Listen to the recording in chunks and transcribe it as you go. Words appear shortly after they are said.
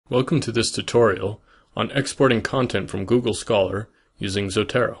Welcome to this tutorial on exporting content from Google Scholar using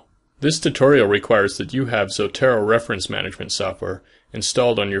Zotero. This tutorial requires that you have Zotero reference management software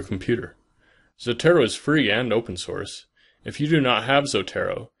installed on your computer. Zotero is free and open source. If you do not have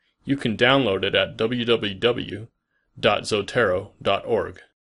Zotero, you can download it at www.zotero.org.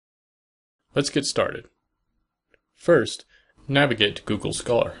 Let's get started. First, navigate to Google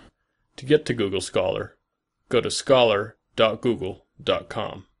Scholar. To get to Google Scholar, go to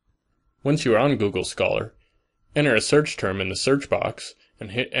scholar.google.com. Once you are on Google Scholar, enter a search term in the search box and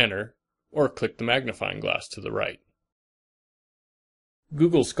hit enter or click the magnifying glass to the right.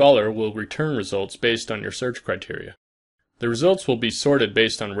 Google Scholar will return results based on your search criteria. The results will be sorted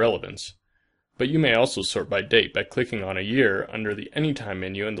based on relevance, but you may also sort by date by clicking on a year under the Anytime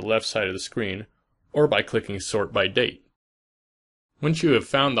menu on the left side of the screen or by clicking Sort by Date. Once you have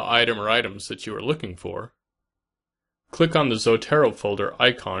found the item or items that you are looking for, click on the Zotero folder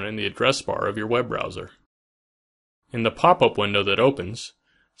icon in the address bar of your web browser. In the pop-up window that opens,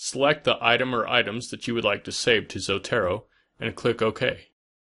 select the item or items that you would like to save to Zotero and click OK.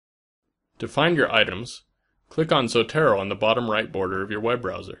 To find your items, click on Zotero on the bottom right border of your web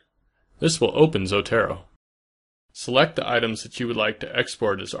browser. This will open Zotero. Select the items that you would like to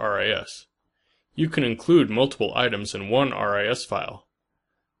export as RIS. You can include multiple items in one RIS file.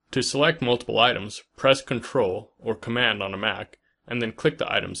 To select multiple items, press Ctrl or Command on a Mac and then click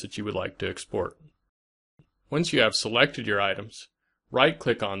the items that you would like to export. Once you have selected your items,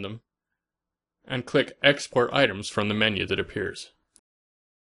 right-click on them and click Export Items from the menu that appears.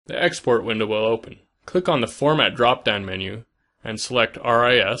 The export window will open. Click on the Format drop-down menu and select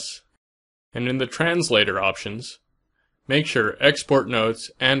RIS, and in the Translator options, make sure Export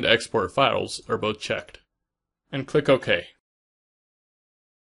Notes and Export Files are both checked, and click OK.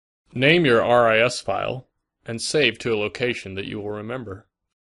 Name your RIS file and save to a location that you will remember.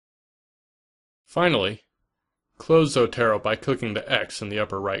 Finally, close Zotero by clicking the X in the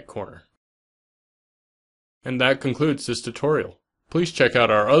upper right corner. And that concludes this tutorial. Please check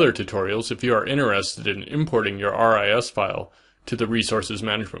out our other tutorials if you are interested in importing your RIS file to the Resources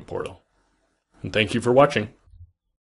Management Portal. And thank you for watching.